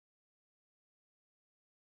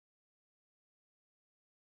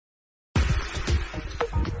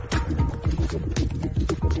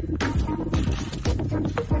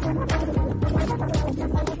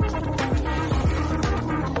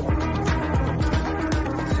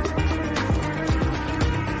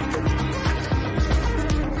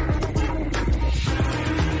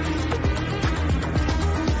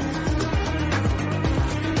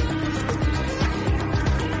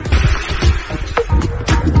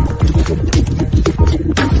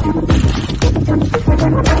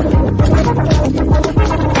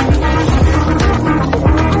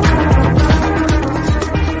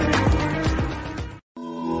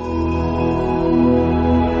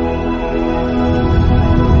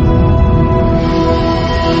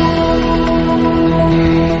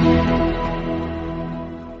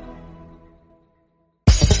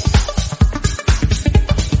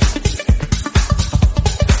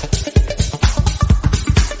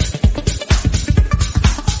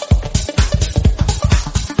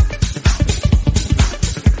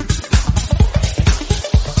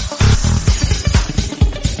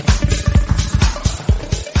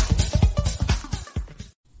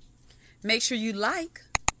Make sure you like,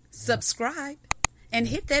 subscribe, and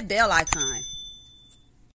hit that bell icon.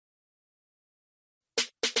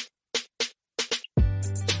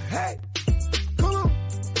 Hey, come on.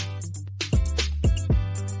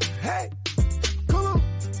 Hey, come on.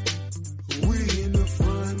 We in the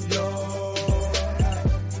front yard.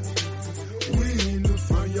 We in the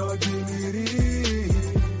front yard getting it in.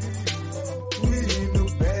 We in the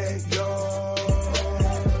backyard.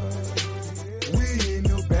 We in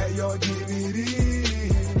the backyard getting it in.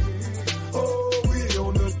 Oh, we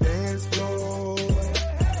on the dance floor.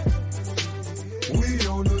 We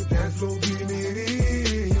on the dance floor getting it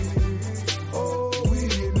in. Oh, we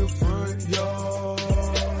in the front yard.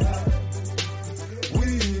 We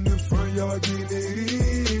in the front yard getting it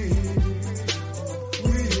in.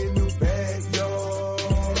 We in the backyard.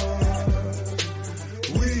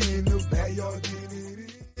 We in the backyard getting it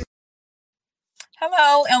in.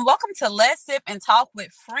 Hello, and welcome to Let's Sip and Talk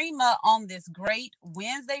with Freema on this great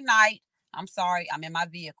Wednesday night. I'm sorry, I'm in my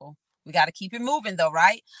vehicle. We got to keep it moving though,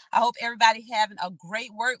 right? I hope everybody having a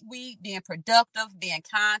great work week, being productive, being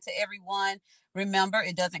kind to everyone. Remember,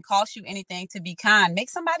 it doesn't cost you anything to be kind. Make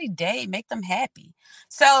somebody's day, make them happy.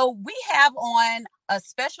 So we have on a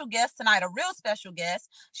special guest tonight, a real special guest,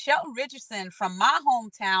 Shelton Richardson from my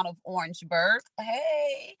hometown of Orangeburg.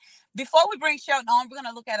 Hey, before we bring Shelton on, we're going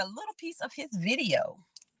to look at a little piece of his video.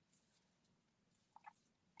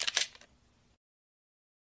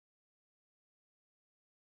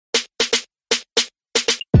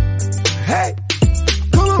 Hey,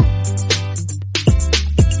 come on.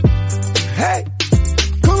 Hey,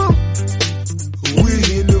 come on. We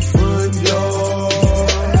in the front yard.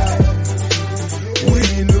 We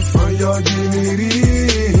in the front yard getting it in.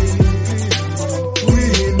 We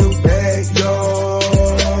in the backyard.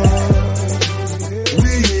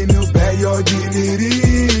 We in the backyard getting it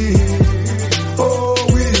in. Oh,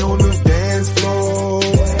 we on the dance floor.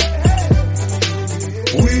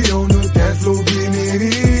 We on the dance floor getting it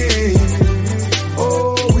in.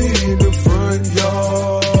 Oh, we in the front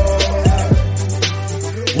yard.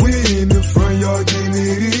 We in the front yard getting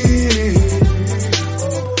it in.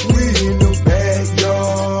 We in the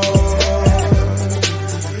backyard.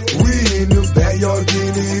 We in the backyard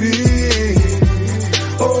getting it in.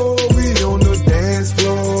 Oh, we on the dance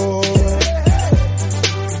floor.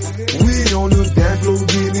 We on the dance floor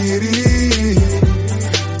getting it in.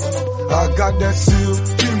 I got that silk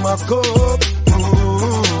in my cup.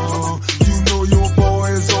 You know your boy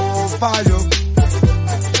is on fire.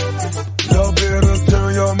 Y'all better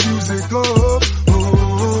turn your music up.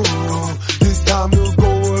 It's time to go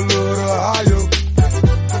a little higher.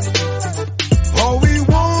 All we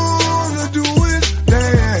wanna do is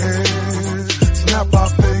dance. Snap our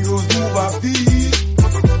fingers, move our feet.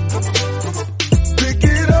 Pick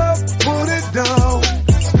it up, put it down.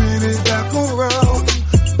 Spin it back around.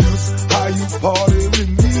 This how you party with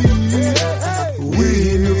me. We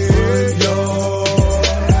in the front yard.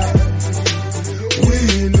 We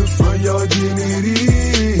in the front yard getting it in.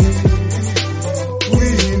 We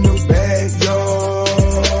in the backyard.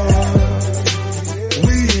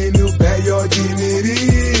 We in the backyard getting it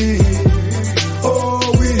in. Oh,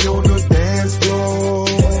 we on the dance floor.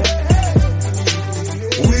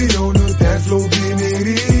 We on the dance floor getting it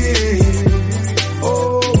in.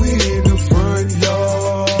 Oh, we in the front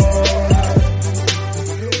yard.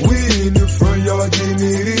 We in the front yard getting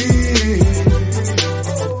it in.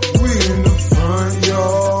 We in the front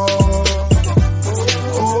yard.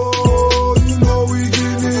 Oh, you know we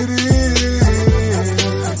getting it in.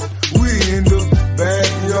 We in the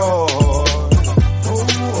backyard.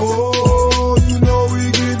 Oh, you know we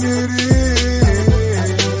getting it in.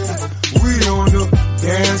 We on the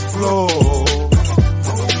dance floor.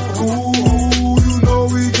 Ooh, you know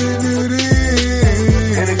we getting it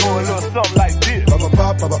in. And it go a little something like this. Bop,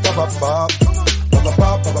 bop, bop, bop, bop, bop. Bop,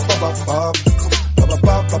 bop, bop, bop, bop, bop. Bop,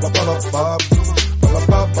 bop, bop, bop, bop, bop. Bop,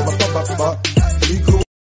 bop, bop, bop, bop, bop. We go.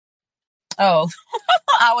 Oh,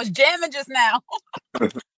 I was jamming just now.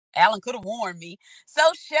 Alan could have warned me. So,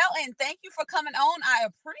 Shelton, thank you for coming on. I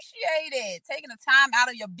appreciate it. Taking the time out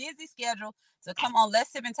of your busy schedule to come on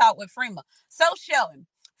Let's Sip and Talk with Freema. So, Shelton,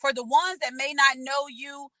 for the ones that may not know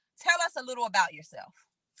you, tell us a little about yourself.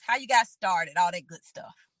 How you got started, all that good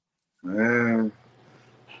stuff. Man,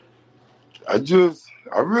 I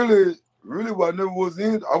really what I never was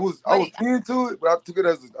in. I was into it, but I took it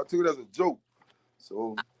as a joke.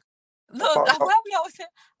 So Look, why we always say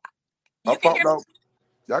I found out.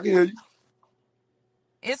 I can hear you.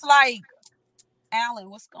 It's like, Alan,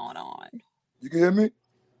 what's going on? You can hear me?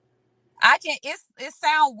 I can. It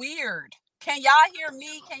sound weird. Can y'all hear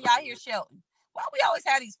me? Can y'all hear Shelton? Why we always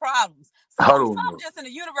have these problems? I don't Something know. just in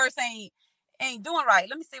the universe ain't doing right.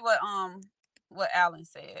 Let me see what Alan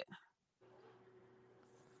said.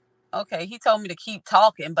 Okay, he told me to keep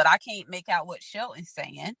talking, but I can't make out what Shelton's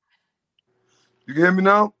saying. You can hear me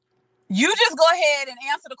now? You just go ahead and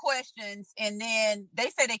answer the questions, and then they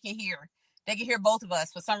say they can hear. They can hear both of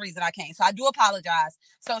us. For some reason, I can't. So I do apologize.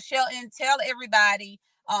 So Shelton, tell everybody,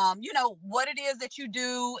 what it is that you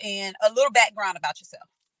do and a little background about yourself.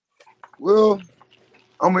 Well,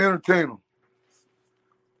 I'm an entertainer.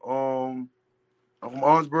 I'm from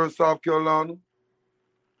Orangeburg, South Carolina.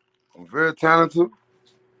 I'm very talented.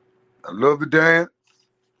 I love to dance.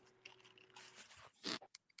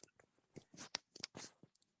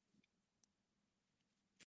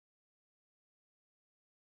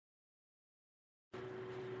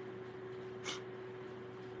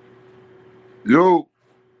 Yo.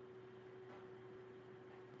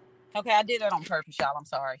 Okay, I did that on purpose, y'all. I'm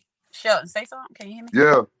sorry. Shelton, say something. Can you hear me?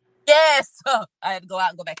 Yeah. Yes. I had to go out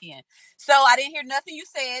and go back in. So I didn't hear nothing you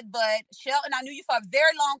said, but Shelton, I knew you for a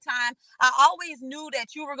very long time. I always knew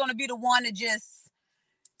that you were going to be the one to just,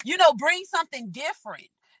 bring something different.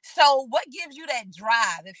 So what gives you that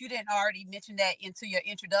drive? If you didn't already mention that into your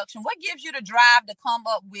introduction, what gives you the drive to come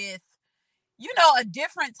up with, a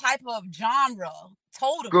different type of genre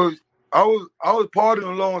totally? Because I was partying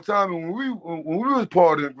a long time, and when we was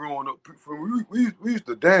partying growing up, we used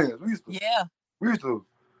to dance. We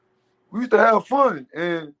used to have fun.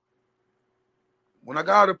 And when I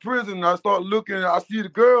got out of prison, I started looking. I see the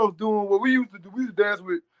girls doing what we used to do. We used to dance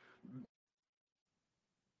with.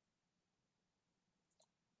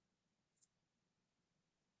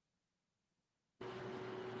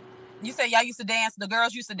 You say y'all used to dance. The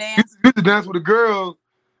girls used to dance. We used to dance with the girls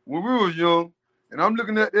when we was young, and I'm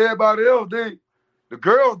looking at everybody else. The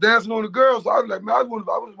girls dancing on the girls. So I was like, man, I just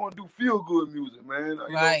want to do feel good music, man.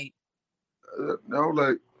 Right.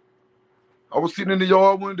 I was sitting in the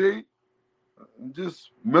yard one day, just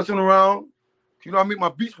messing around. I make my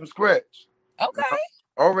beats from scratch. Okay.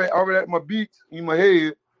 I already had my beats in my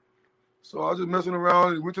head. So I was just messing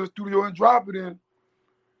around and went to the studio and dropped it in.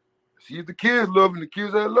 See if the kids love it, and the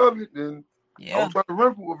kids that love it. And I was trying to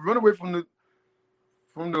run away from the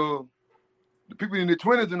people in their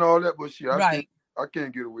 20s and all that, but shit, I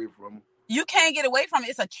can't get away from them. You can't get away from it.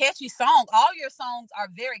 It's a catchy song. All your songs are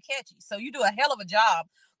very catchy. So you do a hell of a job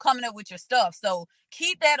coming up with your stuff. So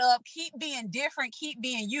keep that up. Keep being different. Keep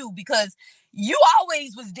being you, because you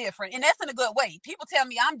always was different. And that's in a good way. People tell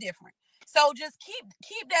me I'm different. So just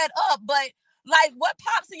keep that up. But like, what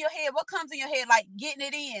pops in your head? What comes in your head? Like Getting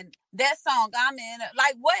It In, that song I'm in.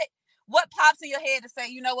 Like what pops in your head to say,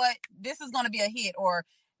 you know what, this is going to be a hit, or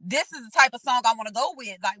this is the type of song I want to go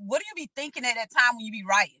with? Like, what do you be thinking at that time when you be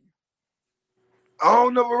writing? I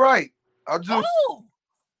don't never write. I just. Oh.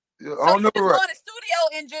 Yeah, so you just go in the studio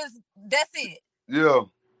and that's it. Yeah.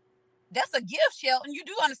 That's a gift, Shelton. You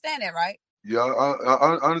do understand that, right? Yeah,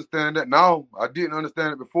 I understand that now. I didn't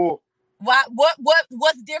understand it before. Why?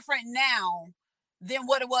 What's different now than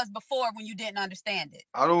what it was before when you didn't understand it?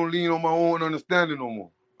 I don't lean on my own understanding no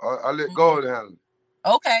more. I let God handle it.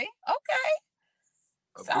 Okay.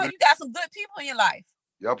 So you got some good people in your life.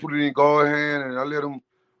 Yeah, I put it in God's hand, and I let him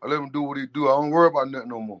do what he do. I don't worry about nothing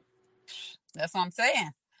no more. That's what I'm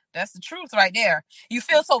saying. That's the truth right there. You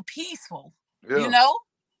feel so peaceful. Yeah.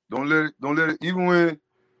 Don't let it.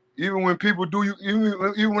 Even when people do you,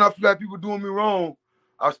 even when I feel like people doing me wrong,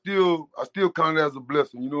 I still count it as a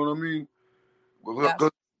blessing. You know what I mean?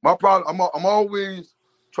 Because my problem, I'm always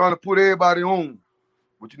trying to put everybody on,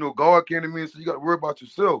 but God came to me and said, you got to worry about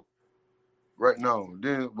yourself right now.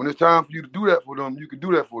 Then when it's time for you to do that for them, you can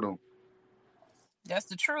do that for them. That's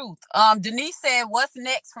the truth. Denise said, "What's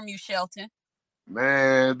next from you, Shelton?"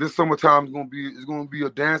 Man, this summertime is gonna be a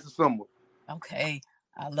dance of summer. Okay,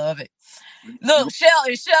 I love it. Look,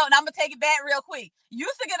 Shelton, I'm gonna take it back real quick. You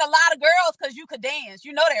used to get a lot of girls because you could dance.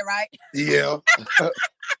 You know that, right? Yeah.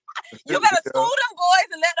 You better school them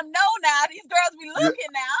boys and let them know now. These girls be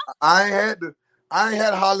looking now. I ain't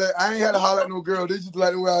had to holler at no girl. They just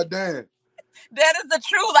like the way I dance. That is the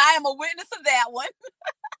truth. I am a witness of that one.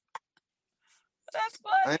 That's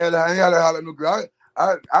funny. I ain't had to holler at no girl.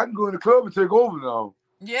 I can go in the club and take over now.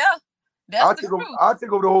 Yeah, that's the truth. I'll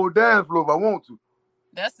take over the whole dance floor if I want to.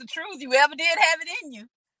 That's the truth. You ever did have it in you.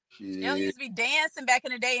 Yeah. You used to be dancing back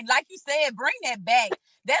in the day. And like you said, bring that back.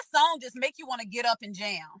 That song just make you want to get up and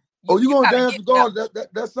jam. You gonna dance regardless.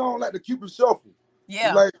 That song like the Cupid Shuffle.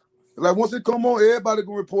 Yeah. It's like once it come on, everybody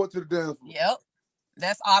gonna report to the dance floor. Yep.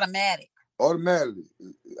 That's automatic. Automatically.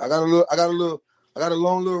 I got a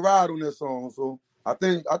long little ride on that song. So I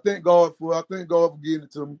thank God for giving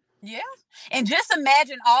it to me. Yeah. And just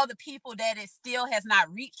imagine all the people that it still has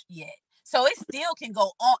not reached yet. So it still can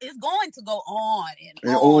go on. It's going to go on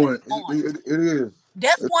and on and on. It is.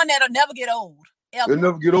 That's one that'll never get old. Ever. It'll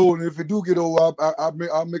never get old. And if it do get old, I'll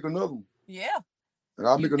make another one. Yeah. And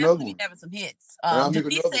I'll make another one. Having some hits.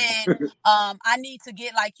 Denise said, I need to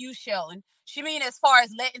get like you, Shelton. She mean as far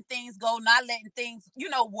as letting things go, not letting things,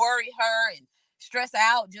 worry her and stress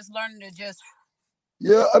out, just learning to just.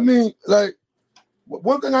 Yeah, I mean, like,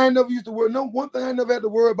 one thing I ain't never used to worry. No, one thing I ain't never had to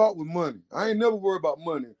worry about was money. I ain't never worried about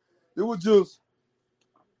money. It was just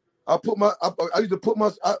I used to put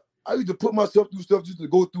myself through stuff just to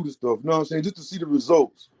go through the stuff. You know what I'm saying? Just to see the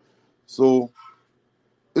results. So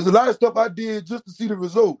there's a lot of stuff I did just to see the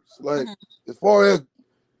results. Like as far as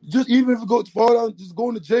just even if it goes far down, just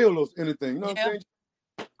going to jail or anything. You know what I'm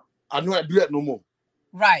saying? I know I do that no more.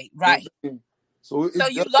 Right. You know so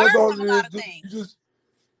you learn from a lot of things.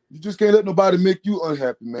 You just can't let nobody make you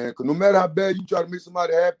unhappy, man. Because no matter how bad you try to make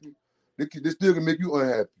somebody happy, they still can make you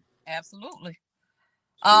unhappy. Absolutely.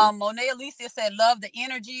 Monet Alicia said, love the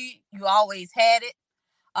energy. You always had it.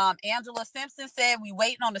 Angela Simpson said, we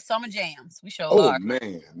waiting on the summer jams. We sure are.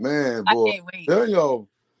 Man, boy. I can't wait. Tell y'all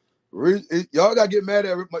gotta get mad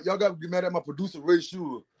at my producer, Ray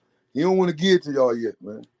Schuler. He don't want to give it to y'all yet,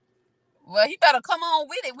 man. Well, he better come on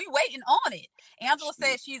with it. We waiting on it. Angela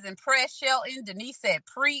said she's impressed, Shelton. Denise said,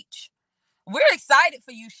 preach. We're excited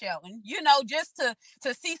for you, Shelton. Just to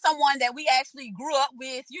see someone that we actually grew up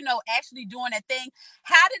with, actually doing that thing.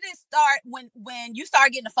 How did it start when you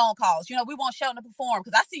started getting the phone calls? We want Shelton to perform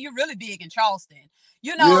because I see you're really big in Charleston.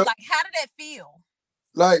 Like how did that feel?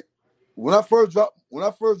 Like when I first dropped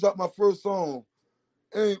my first song,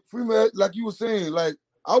 and Freeman, like you were saying, like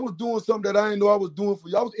I was doing something that I didn't know I was doing for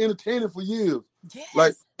you. I was entertaining for years. Yes.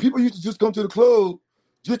 Like people used to just come to the club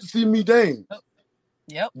just to see me dance.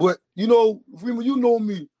 Yep. But Freeman, you know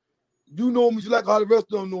me just like how the rest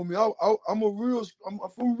of them know me. I'm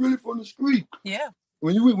really from the street. Yeah.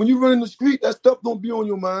 When you run in the street, that stuff don't be on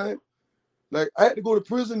your mind. Like I had to go to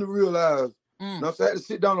prison to realize. And I had to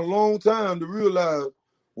sit down a long time to realize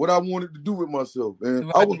what I wanted to do with myself.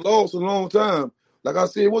 And I was lost a long time. Like I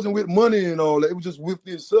said, it wasn't with money and all that. It was just with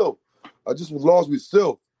itself. I just was lost with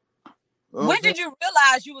self. When did you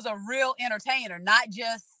realize you was a real entertainer, not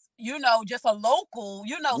just, just a local,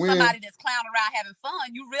 somebody that's clowning around having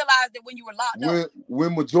fun? You realized that when you were locked up.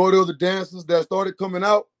 When majority of the dancers that started coming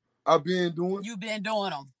out, I've been doing. You've been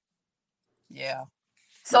doing them. Yeah.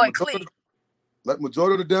 So it clicked. Like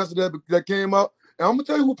majority of the dancers that came out. And I'm going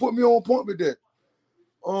to tell you who put me on point with that.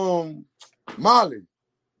 Molly.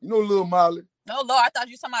 You know little Molly. No, Lord, I thought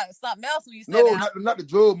you were talking about something else when you said that. No, not the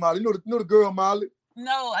drug Molly. You know the girl Molly?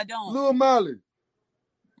 No, I don't. Little Molly.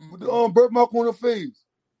 With the birthmark on her face.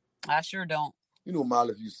 I sure don't. You know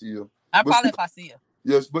Molly if you see her. If I see her.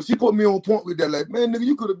 Yes, but she put me on point with that. Like, man, nigga,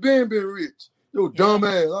 you could have been rich. Yo, dumb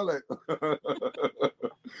ass. I'm like.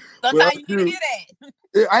 Sometimes you need to hear that.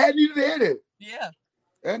 Yeah, I needed to hear that. Yeah.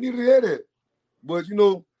 I needed to hear that. But,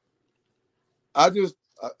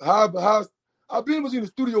 I've been in the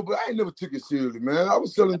studio, but I ain't never took it seriously, man. I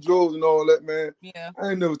was selling drugs and all that, man. Yeah.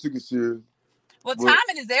 I ain't never took it serious. Well,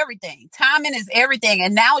 timing is everything. Timing is everything,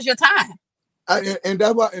 and now is your time. And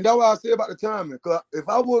that's why I say about the timing. Cause if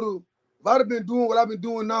I'd have been doing what I've been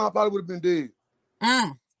doing now, I probably would have been dead.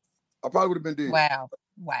 I probably would have been dead. Wow.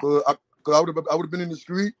 Cause I would have been in the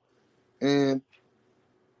street, and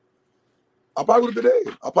I probably would have been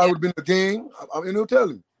dead. I probably would have been in the gang. I'm in no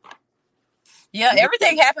telling. Yeah,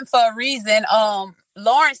 everything happened for a reason.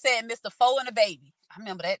 Lauren said Mr. Foe and the Baby. I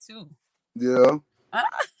remember that too. Yeah.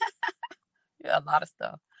 Yeah, a lot of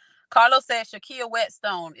stuff. Carlos said Shaquille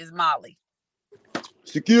Whetstone is Molly.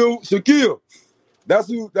 Shaquille. That's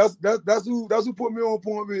who put me on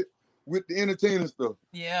point with the entertaining stuff.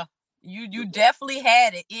 Yeah. You definitely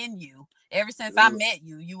had it in you. Ever since I met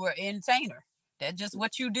you, you were an entertainer. That's just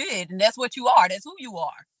what you did, and that's what you are. That's who you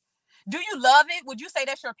are. Do you love it? Would you say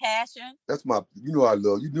that's your passion? That's my, I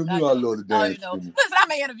love you. You know I love the dance. Listen, I'm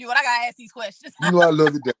an interviewer. I gotta ask these questions. I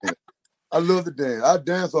love the dance. I love the dance. I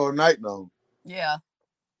dance all night now. Yeah.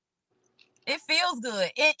 It feels good.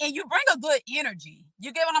 And you bring a good energy.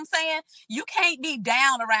 You get what I'm saying? You can't be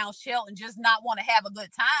down around Shelton, just not want to have a good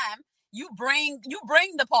time. You bring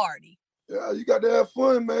the party. Yeah, you got to have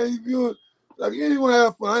fun, man. If you ain't want to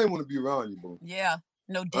have fun, I ain't want to be around you, bro. Yeah.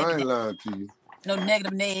 No I ain't lying to you. No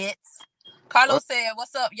negative neds. Carlos said,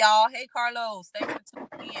 what's up, y'all? Hey, Carlos. Thanks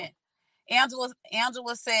for tuning in.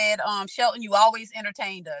 Angela said, Shelton, you always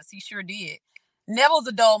entertained us. He sure did. Never was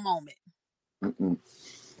a dull moment. Mm-mm.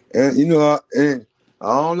 And I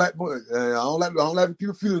don't like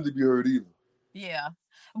people feeling to be heard either. Yeah.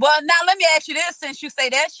 Well, now let me ask you this: since you say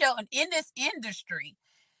that, Shelton, in this industry,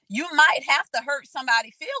 you might have to hurt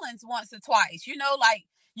somebody's feelings once or twice. You know, like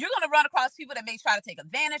you're gonna run across people that may try to take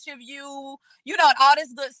advantage of you. You know, and all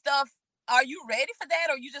this good stuff. Are you ready for that,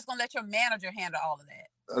 or are you just gonna let your manager handle all of that?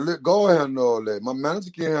 I let God handle all that. My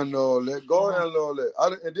manager can't handle all that. God handle all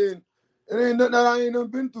that. And then it ain't nothing that I ain't done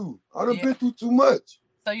been through. I done been through too much.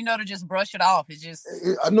 So you know to just brush it off. It's just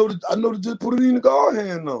I know to just put it in the God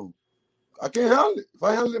hand now. I can't handle it. If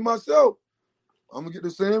I handle it myself, I'm gonna get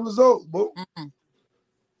the same result, bro. I'm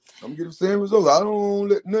gonna get the same result. I don't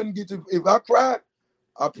let nothing get to. If I cry,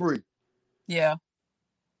 I pray. Yeah.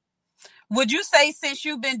 Would you say since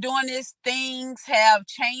you've been doing this, things have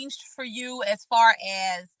changed for you as far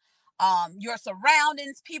as your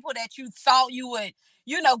surroundings, people that you thought you would,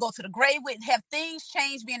 you know, go to the grave with? Have things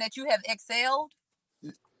changed being that you have excelled?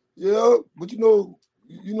 Yeah, but you know,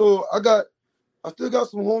 I still got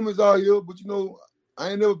some homies out here, but you know,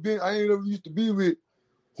 I ain't never used to be with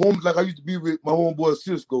homies like I used to be with my homeboy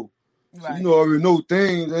Cisco. Right. So you know, I already know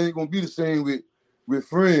things ain't gonna be the same with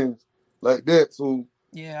friends like that. So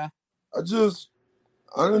yeah, I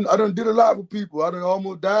done did a lot for people. I done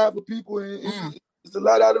almost died for people, and it's a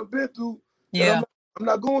lot I done been through. Yeah, I'm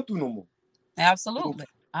not going through no more. Absolutely,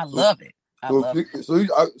 I love it.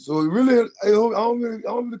 So really, I don't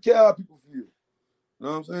really care how people feel. You know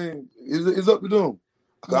what I'm saying? It's up to them.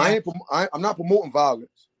 Yeah. I'm not promoting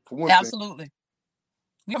violence for one thing. Absolutely.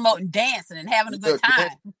 We're promoting dancing and having a good time.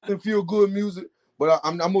 And feel good music, but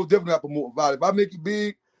I'm most definitely not promoting violence. If I make it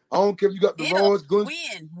big, I don't care if you got the rawest guns.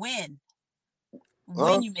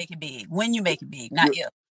 When you make it big. When you make it big, not if.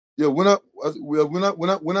 Yeah, when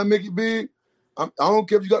I make it big, I don't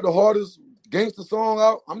care if you got the hardest gangster song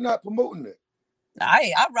out. I'm not promoting that.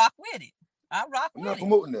 I rock with it. I'm not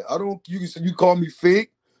promoting that. I don't. You call me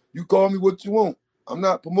fake. You call me what you want. I'm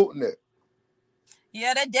not promoting that.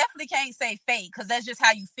 Yeah, that definitely can't say fake because that's just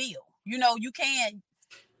how you feel. You know, you can't.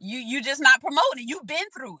 You just not promoting it. You've been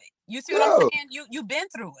through it. You see what I'm saying? You've been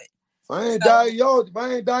through it. If I ain't dying y'all, if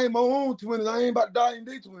I ain't dying my own 20s, I ain't about to die in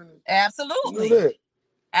their 20s. Absolutely. You know that.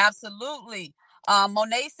 Absolutely.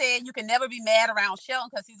 Monet said you can never be mad around Shelton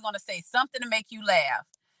because he's going to say something to make you laugh.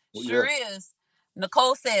 Well, sure is.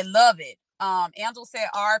 Nicole said love it. Angel said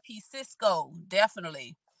RP Cisco.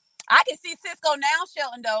 Definitely. I can see Cisco now,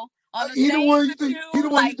 Shelton, though. On the stage with you, he the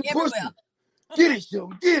one like everywhere. Get it,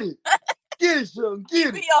 Shelton. Get it. Get it, Shelton. Get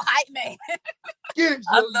it. Be your hype man. Get it,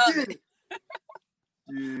 Shelton. I love it.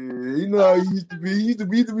 Yeah, you know how he used to be. He used to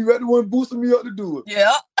be right the one boosting me up to do it.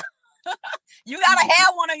 Yeah. You gotta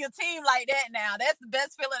have one on your team like that now. That's the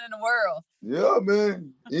best feeling in the world. Yeah,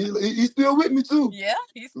 man. He's still with me too. Yeah,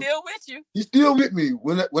 he's still with you. He's still with me.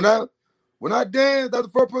 When I dance, that's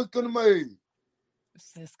the first person come to my head.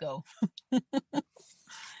 Cisco.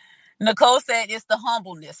 Nicole said it's the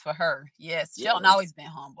humbleness for her. Yes, Shelton always been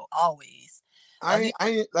humble, always. I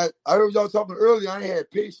ain't like I heard y'all talking earlier. I ain't had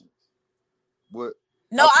patience, but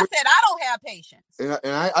no, I said I don't have patience. And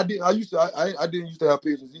I didn't. I didn't used to have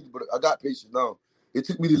patience either, but I got patience now. It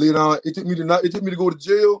took me to lay down. It took me to go to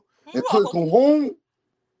jail and couldn't come home.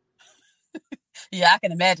 Yeah, I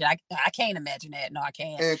can imagine. I can't imagine that. No, I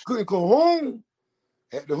can't. And couldn't come home.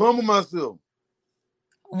 Had to humble myself.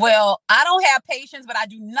 Well, I don't have patience, but I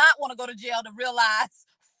do not want to go to jail to realize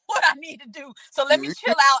what I need to do. So let me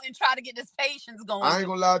chill out and try to get this patience going. I ain't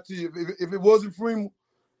gonna lie to you. If it wasn't Freeman,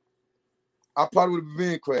 I probably would have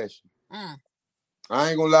been crashing. I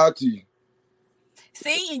ain't gonna lie to you.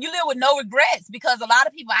 See, and you live with no regrets because a lot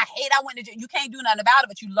of people, I went to jail. You can't do nothing about it,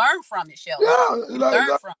 but you learn from it, Shelton. Yeah, a lot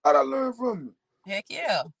I learned from it. Heck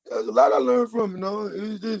yeah. There's a lot I learned from it, you know.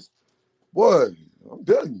 It's just, boy, I'm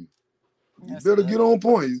telling you. You better get on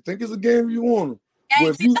point. You think it's a game you want to.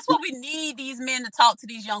 And see, that's what we need these men to talk to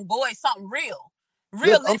these young boys, something real.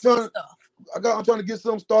 Realistic stuff. I'm trying to get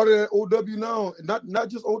something started at OW now. Not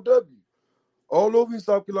just OW. All over in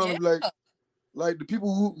South Carolina, like the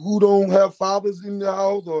people who don't have fathers in their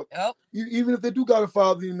house, or even if they do got a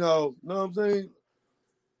father in the house. You know what I'm saying?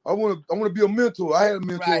 I want to be a mentor. I had a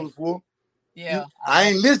mentor before. Yeah. I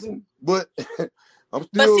ain't listen, but I'm still.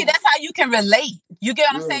 But see, that's how you can relate. You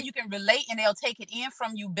get what I'm saying? You can relate, and they'll take it in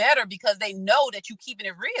from you better because they know that you keeping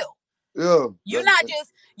it real. Yeah. You're not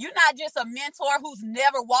just a mentor who's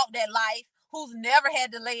never walked that life, who's never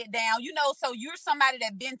had to lay it down. You know, so you're somebody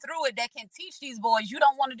that's been through it that can teach these boys. You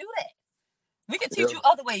don't want to do that. We can teach you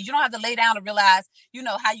other ways. You don't have to lay down to realize, you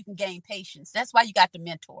know, how you can gain patience. That's why you got the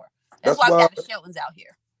mentor. That's why we got the Sheltons out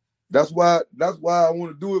here. That's why I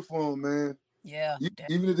want to do it for them, man. Yeah.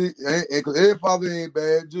 Even if because every father ain't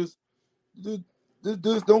bad, just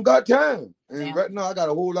don't got time. And right now I got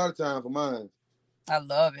a whole lot of time for mine. I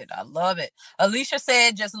love it. I love it. Alicia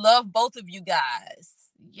said, just love both of you guys.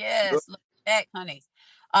 Yes, look at that, honey.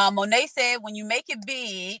 Monet said, when you make it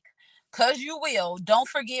big, because you will, don't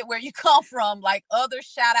forget where you come from. Like others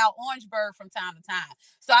shout out Orangeburg from time to time.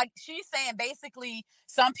 So she's saying basically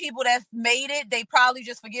some people that made it, they probably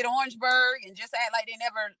just forget Orangeburg and just act like they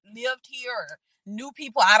never lived here or knew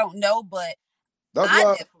people. I don't know, but That's I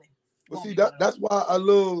why. definitely. But see, that's why I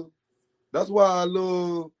love. That's why I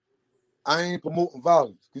love. I ain't promoting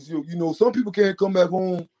violence because you know some people can't come back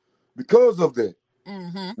home because of that.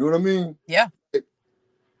 Mm-hmm. You know what I mean? Yeah. If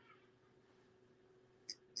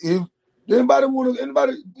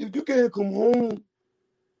if you can't come home,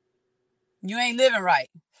 you ain't living right.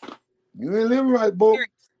 You ain't living right, boy.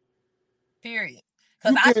 Period.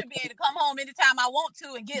 Because I should be able to come home anytime I want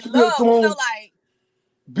to and get love. Like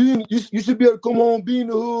you should be able to come home, be in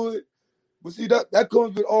the hood. But see that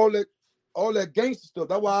comes with all that gangster stuff.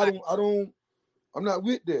 That's why I'm not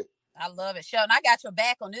with that. I love it, Sheldon. I got your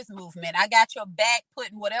back on this movement. I got your back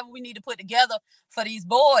putting whatever we need to put together for these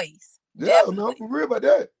boys. Yeah, definitely. man, I'm for real about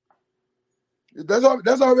that. That's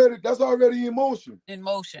already in motion. In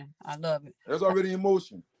motion. I love it. That's already in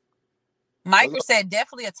motion. Micah said,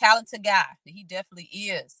 definitely a talented guy. He definitely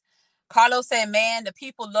is. Carlos said, man, the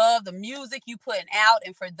people love the music you putting out.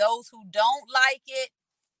 And for those who don't like it,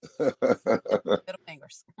 little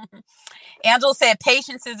fingers. Angela said,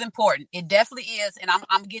 patience is important. It definitely is. And I'm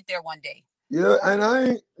going to get there one day. Yeah, and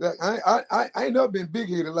I ain't never been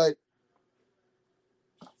big-headed. Like,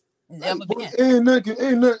 never been. Ain't nothing.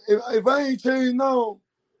 If I ain't changed now,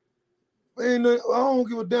 I don't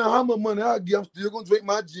give a damn how much money I get. I'm still going to drink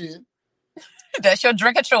my gin. That's your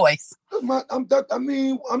drink of choice. I'm not. What I'm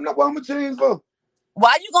gonna change for?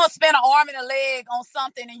 Why you gonna spend an arm and a leg on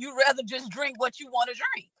something and you rather just drink what you want to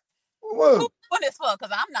drink? What? Who doing this for?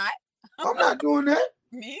 Because I'm not. I'm not doing that.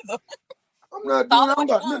 Me either. I'm not doing that. I don't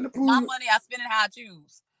got nothing to prove. My money, I spend it how I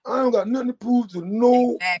choose. I don't got nothing to prove to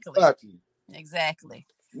nobody. Exactly.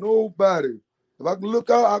 Nobody. If I can look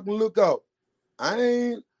out, I can look out.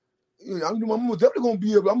 I'm most definitely gonna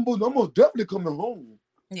be able. I'm most definitely coming home.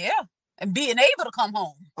 Yeah. And being able to come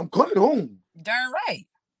home. I'm coming home. Darn right.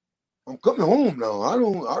 I'm coming home now. I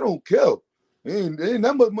don't care. Ain't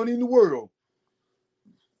that much money in the world.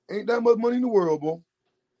 Ain't that much money in the world, boy.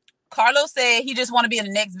 Carlos said he just want to be in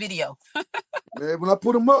the next video. Man, when I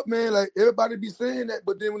put them up, man, like everybody be saying that,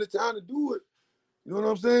 but then when it's time to do it, you know what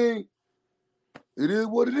I'm saying? It is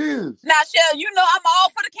what it is. Now, Shell, you know I'm all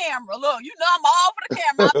for the camera. Look, you know I'm all for the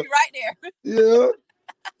camera. I'll be right there. Yeah.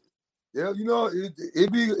 Yeah, you know,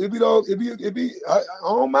 it be. I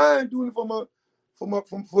don't mind doing it for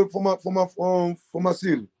my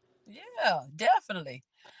city. Yeah, definitely.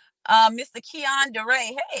 Mr. Keon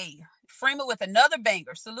DeRay, hey, Freeman with another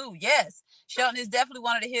banger. Salute. Yes, Shelton is definitely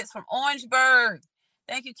one of the hits from Orangeburg.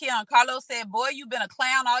 Thank you, Keon. Carlos said, boy, you've been a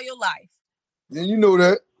clown all your life. Yeah, you know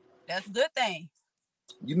that. That's a good thing.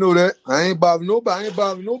 You know that. I ain't bothering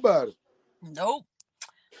nobody. Nope.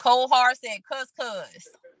 Cole Hart said, cuz.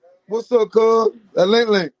 What's up, cuz?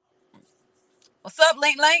 Link. What's up,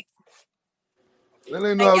 Link?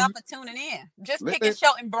 Thank y'all for tuning in. Just picking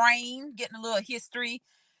Shelton brain, getting a little history,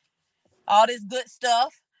 all this good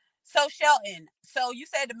stuff. So, Shelton, you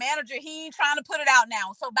said the manager, he ain't trying to put it out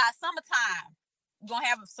now. So by summertime, you're going to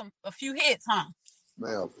have a few hits, huh?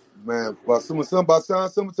 Man, by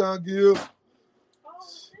summertime, Gil,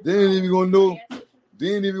 they ain't even gonna know.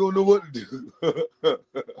 They ain't even gonna know what to do.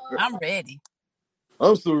 I'm ready.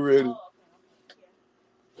 I'm so ready.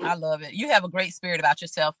 I love it. You have a great spirit about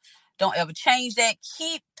yourself. Don't ever change that.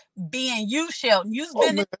 Keep being you, Shelton. You've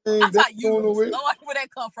been I'm talking you. Lord, where that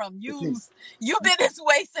come from? You've been this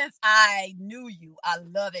way since I knew you. I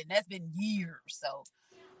love it. And that's been years. So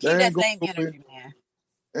keep that same energy,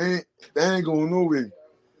 man. They ain't going nowhere.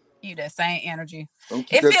 Keep that same energy.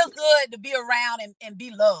 It feels good to be around and be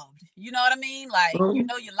loved. You know what I mean? Like, you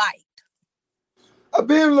know you're liked. I've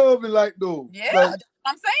been loved and liked though. Yeah, that's what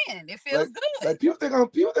I'm saying. It feels good. Like people think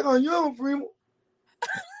I'm young, Freeman.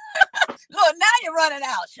 Look, now you're running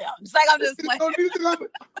out, Shelton. It's like I'm just playing.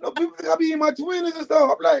 People think I be in my 20s and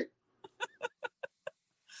stuff. I'm like,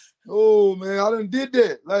 oh man, I done did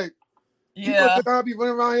that. Like, people think I be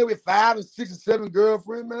running around here with 5 and 6 and 7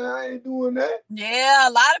 girlfriends, man. I ain't doing that. Yeah,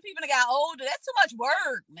 a lot of people that got older. That's too much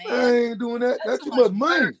work, man. I ain't doing that. That's too much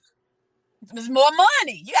money. There's more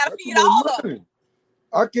money. You gotta feed all of them.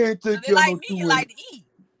 I can't take care of no 2 you like to eat.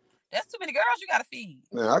 That's too many girls you gotta feed.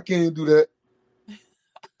 Man, I can't do that.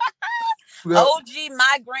 OG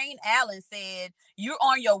Migraine Allen said, you're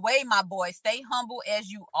on your way, my boy. Stay humble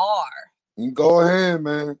as you are. You go ahead,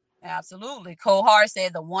 man. Absolutely. Cole Hart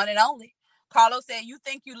said, the one and only. Carlos said, you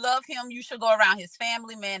think you love him, you should go around his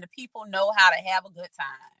family, man. The people know how to have a good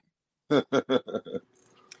time.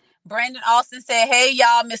 Brandon Austin said, hey,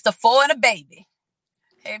 y'all, Mr. 4 and a baby.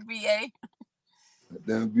 Hey, BA.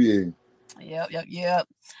 Damn BA. Yep.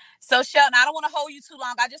 So, Shelton, I don't want to hold you too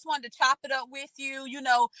long. I just wanted to chop it up with you. You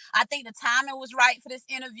know, I think the timing was right for this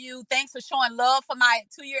interview. Thanks for showing love for my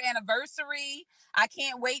 2-year anniversary. I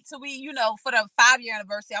can't wait till we, you know, for the 5-year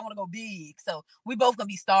anniversary, I want to go big. So we both going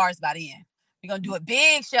to be stars by then. We're going to do it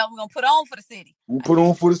big, Shelton. We're going to put on for the city. We'll put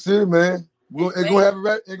on for the city, man. I'm going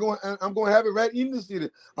to have it right in the city.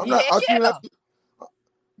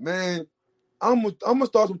 Man, I'm gonna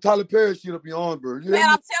start some Tyler Perry shit up in Orangeburg. Man,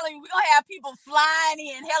 I'm telling you, we're gonna have people flying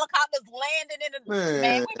in, helicopters landing in the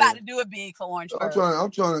man. We about to do it big for Orangeburg.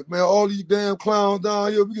 I'm trying to, man, all these damn clowns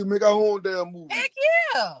down here, we can make our own damn movie. Heck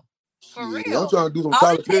yeah. For real. I'm trying to do some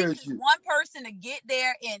Tyler Perry shit. One person to get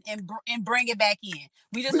there and bring it back in.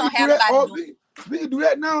 We just don't have nobody do it. We can do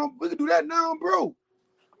that now. We can do that now, bro.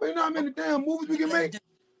 You know how many damn movies we can make?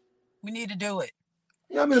 We need to do it.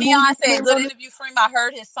 Yeah, Keon said, good interview, Freema. I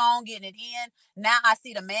heard his song getting it in. Now I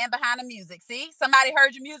see the man behind the music. See, somebody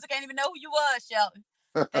heard your music, ain't even know who you was, Shelton.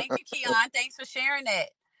 Thank you, Keon. Thanks for sharing that.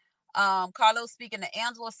 Carlos speaking to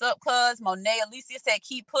Angela, sup, cuz. Monet Alicia said,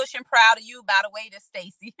 keep pushing, proud of you. By the way, to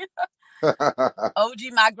Stacy.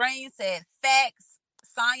 OG Migraine said, facts.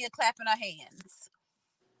 Sonya clapping her hands.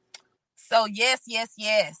 So yes.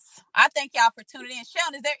 I thank y'all for tuning in.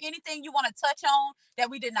 Shelton, is there anything you want to touch on that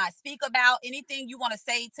we did not speak about? Anything you want to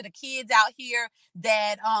say to the kids out here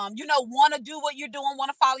that, want to do what you're doing,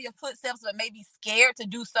 want to follow your footsteps, but maybe scared to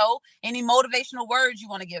do so? Any motivational words you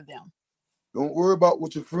want to give them? Don't worry about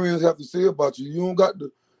what your friends have to say about you.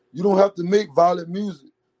 You don't have to make violent music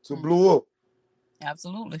to blow up.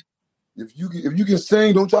 Absolutely. If you can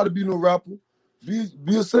sing, don't try to be no rapper. Be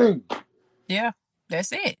a singer. Yeah,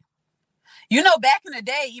 that's it. You know, back in the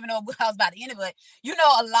day, even though I was about to end it, but you know,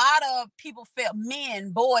 a lot of people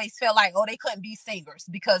boys felt like, they couldn't be singers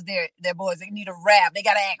because they're boys. They need to rap. They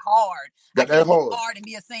gotta act hard. Act hard and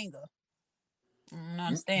be a singer. I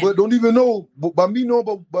understand. But don't even know. But by me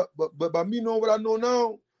knowing, but by me knowing what I know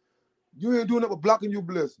now, you ain't doing that but blocking your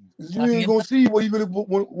blessings. You ain't gonna see what he really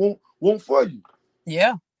want for you.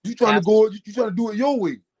 Yeah. You trying to do it your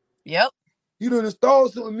way. Yep. You done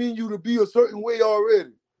installed something in you to be a certain way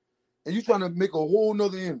already. And you trying to make a whole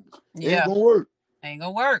nother image. Ain't gonna work. Ain't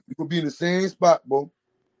gonna work. You gonna be in the same spot, bro.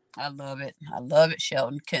 I love it,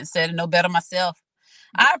 Shelton. Couldn't say it no better myself.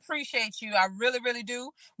 I appreciate you. I really, really do.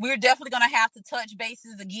 We're definitely gonna have to touch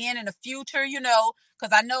bases again in the future,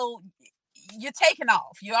 because I know you're taking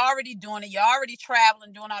off. You're already doing it. You're already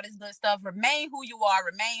traveling, doing all this good stuff. Remain who you are.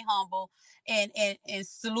 Remain humble. And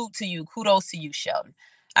salute to you. Kudos to you, Shelton.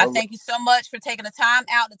 I thank you so much for taking the time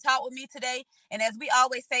out to talk with me today. And as we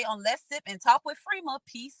always say on Let's Sip and Talk with Freema,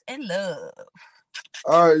 peace and love.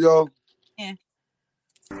 All right, y'all. Yeah.